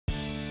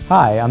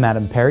Hi, I'm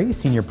Adam Perry,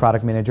 Senior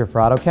Product Manager for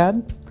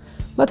AutoCAD.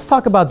 Let's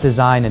talk about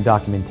design and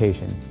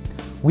documentation.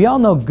 We all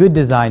know good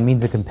design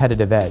means a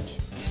competitive edge.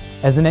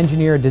 As an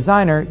engineer or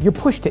designer, you're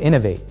pushed to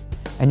innovate,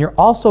 and you're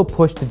also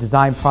pushed to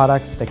design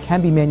products that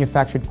can be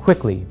manufactured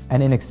quickly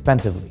and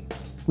inexpensively.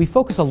 We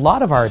focus a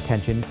lot of our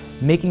attention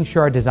making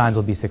sure our designs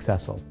will be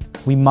successful.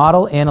 We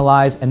model,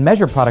 analyze, and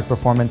measure product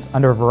performance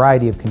under a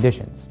variety of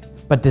conditions.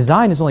 But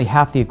design is only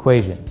half the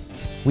equation.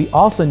 We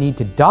also need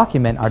to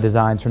document our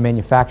designs for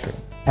manufacturing,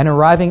 and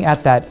arriving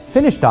at that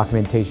finished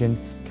documentation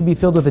can be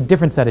filled with a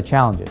different set of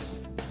challenges.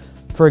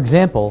 For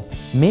example,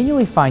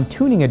 manually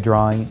fine-tuning a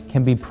drawing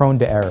can be prone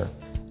to error,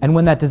 and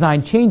when that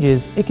design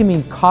changes, it can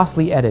mean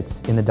costly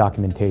edits in the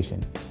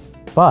documentation.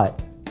 But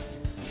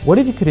what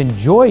if you could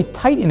enjoy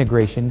tight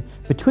integration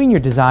between your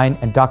design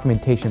and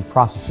documentation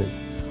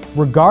processes,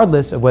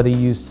 regardless of whether you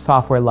use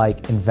software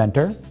like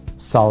Inventor,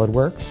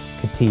 SolidWorks,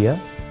 CATIA,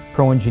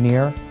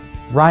 ProEngineer,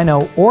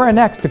 Rhino, or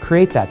NX to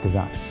create that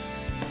design?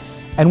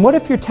 And what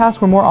if your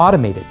tasks were more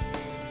automated,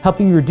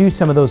 helping you reduce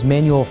some of those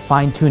manual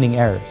fine-tuning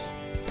errors?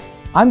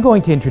 I'm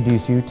going to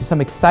introduce you to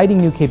some exciting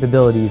new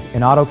capabilities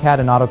in AutoCAD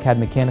and AutoCAD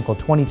Mechanical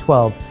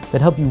 2012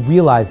 that help you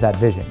realize that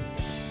vision,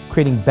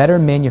 creating better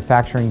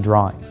manufacturing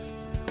drawings.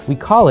 We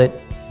call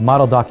it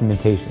model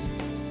documentation.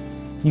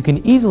 You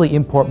can easily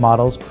import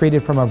models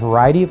created from a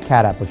variety of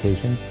CAD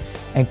applications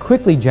and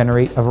quickly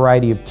generate a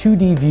variety of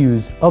 2D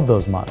views of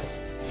those models.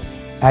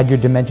 Add your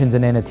dimensions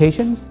and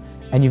annotations,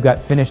 and you've got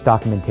finished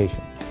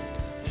documentation.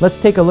 Let's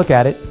take a look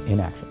at it in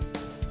action.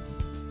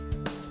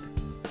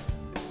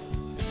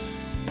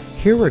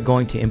 Here we're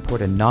going to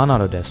import a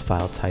non-Autodesk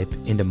file type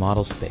into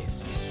model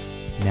space.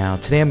 Now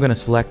today I'm going to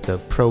select the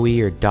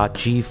ProE or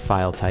 .g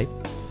file type,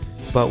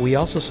 but we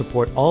also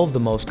support all of the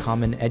most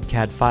common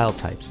EDCAD file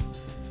types: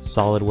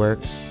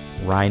 SolidWorks,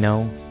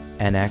 Rhino,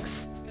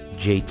 NX,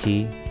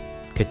 JT,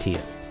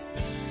 CATIA.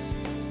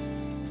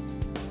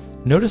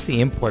 Notice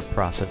the import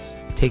process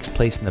takes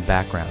place in the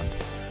background.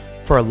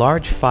 For a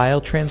large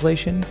file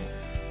translation,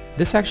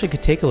 this actually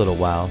could take a little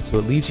while, so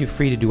it leaves you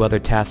free to do other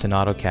tasks in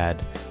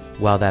AutoCAD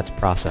while that's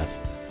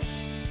processed.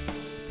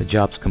 The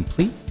job's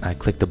complete. I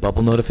click the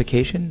bubble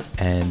notification,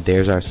 and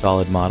there's our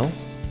solid model.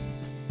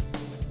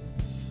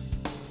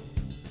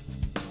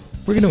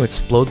 We're going to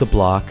explode the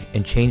block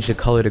and change the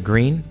color to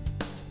green.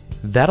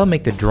 That'll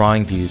make the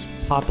drawing views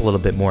pop a little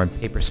bit more in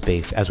paper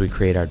space as we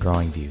create our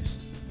drawing views.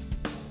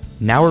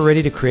 Now we're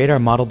ready to create our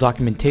model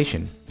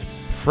documentation.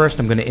 First,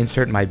 I'm going to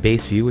insert my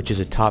base view, which is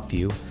a top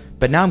view,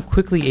 but now I'm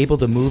quickly able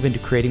to move into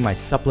creating my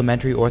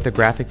supplementary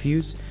orthographic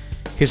views.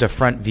 Here's a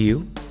front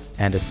view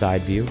and a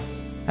side view,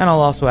 and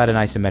I'll also add an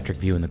isometric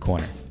view in the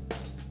corner.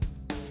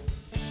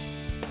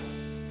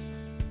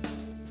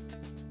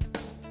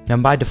 Now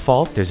by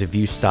default there's a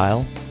view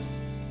style,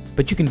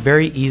 but you can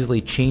very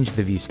easily change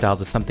the view style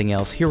to something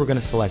else. Here we're going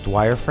to select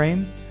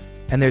wireframe,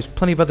 and there's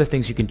plenty of other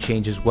things you can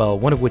change as well,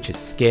 one of which is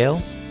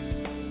scale.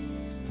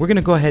 We're going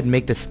to go ahead and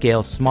make the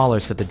scale smaller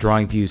so that the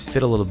drawing views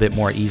fit a little bit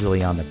more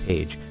easily on the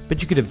page,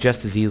 but you could have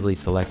just as easily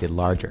selected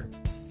larger.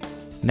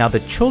 Now the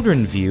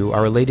children view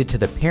are related to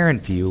the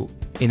parent view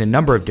in a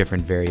number of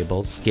different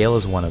variables. Scale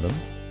is one of them.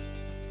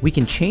 We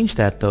can change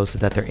that though so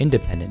that they're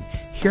independent.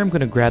 Here I'm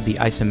going to grab the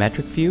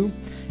isometric view,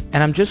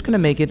 and I'm just going to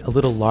make it a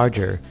little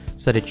larger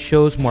so that it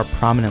shows more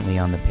prominently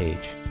on the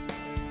page.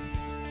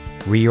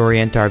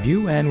 Reorient our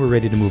view, and we're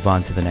ready to move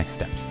on to the next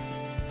steps.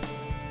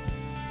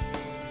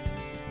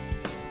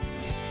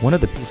 One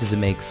of the pieces that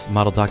makes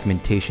model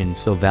documentation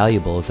so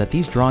valuable is that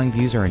these drawing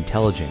views are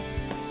intelligent.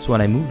 So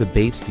when I move the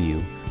base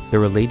view, the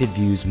related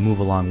views move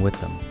along with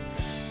them.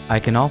 I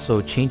can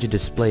also change a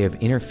display of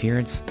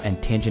interference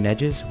and tangent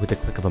edges with a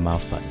click of a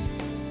mouse button.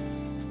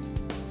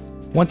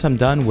 Once I'm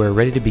done, we're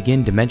ready to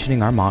begin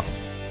dimensioning our model.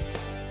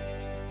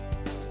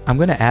 I'm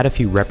going to add a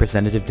few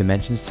representative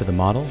dimensions to the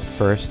model.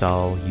 First,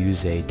 I'll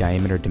use a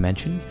diameter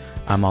dimension.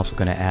 I'm also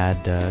going to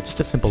add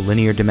just a simple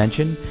linear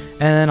dimension, and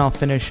then I'll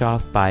finish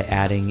off by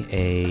adding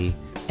a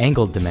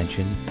angled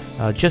dimension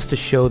just to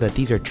show that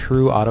these are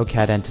true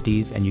AutoCAD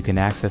entities and you can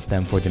access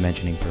them for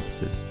dimensioning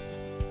purposes.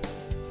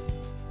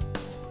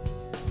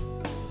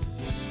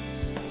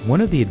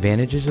 One of the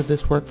advantages of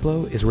this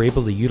workflow is we're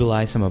able to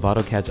utilize some of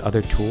AutoCAD's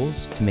other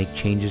tools to make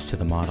changes to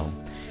the model.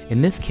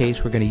 In this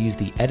case, we're going to use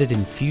the Edit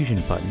in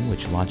Fusion button,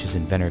 which launches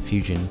Inventor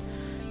Fusion,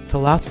 to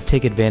allow us to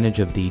take advantage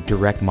of the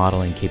direct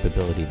modeling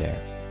capability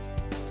there.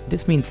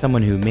 This means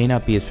someone who may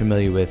not be as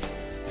familiar with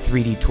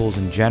 3D tools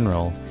in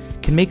general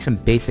can make some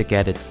basic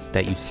edits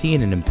that you see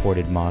in an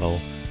imported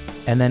model,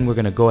 and then we're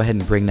going to go ahead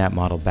and bring that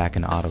model back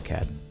into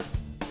AutoCAD.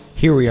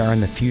 Here we are in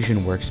the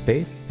Fusion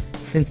workspace.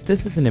 Since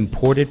this is an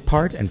imported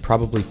part and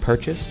probably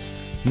purchased,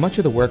 much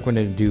of the work we're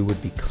going to do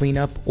would be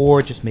cleanup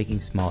or just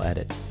making small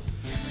edits.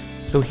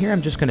 So here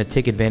I'm just going to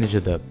take advantage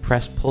of the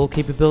press-pull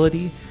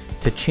capability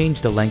to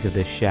change the length of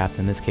this shaft.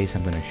 In this case,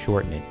 I'm going to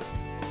shorten it.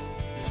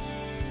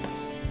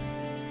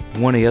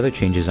 One of the other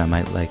changes I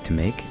might like to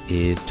make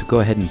is to go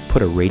ahead and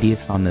put a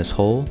radius on this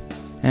hole,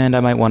 and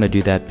I might want to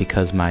do that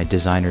because my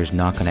designer is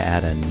not going to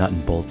add a nut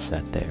and bolt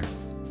set there.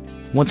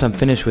 Once I'm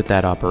finished with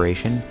that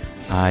operation,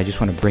 I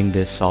just want to bring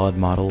this solid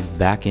model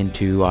back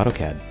into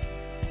AutoCAD.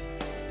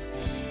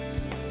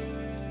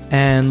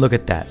 And look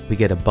at that, we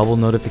get a bubble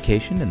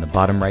notification in the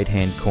bottom right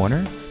hand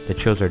corner that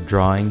shows our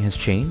drawing has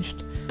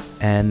changed,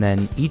 and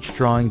then each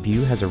drawing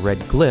view has a red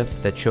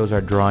glyph that shows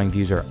our drawing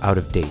views are out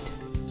of date.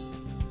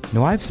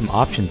 Now I have some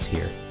options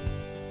here.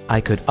 I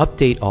could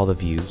update all the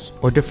views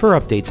or defer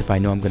updates if I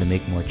know I'm going to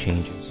make more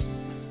changes.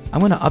 I'm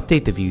going to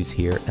update the views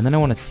here, and then I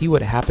want to see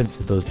what happens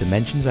to those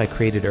dimensions I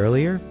created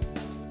earlier.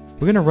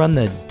 We're going to run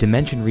the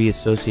dimension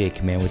reassociate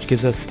command, which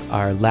gives us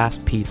our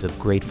last piece of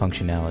great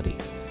functionality.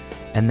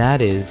 And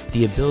that is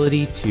the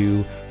ability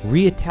to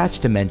reattach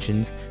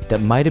dimensions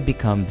that might have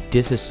become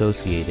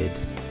disassociated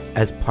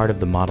as part of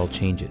the model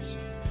changes.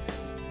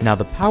 Now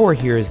the power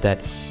here is that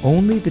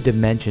only the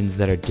dimensions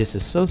that are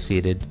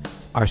disassociated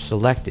are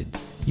selected.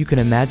 You can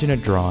imagine a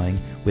drawing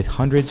with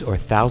hundreds or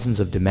thousands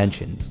of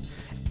dimensions,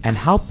 and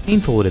how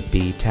painful would it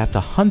be to have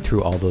to hunt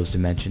through all those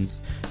dimensions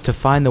to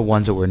find the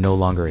ones that were no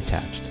longer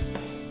attached.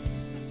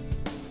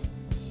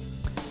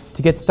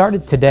 To get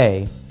started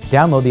today,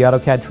 download the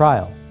AutoCAD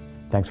trial.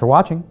 Thanks for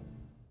watching.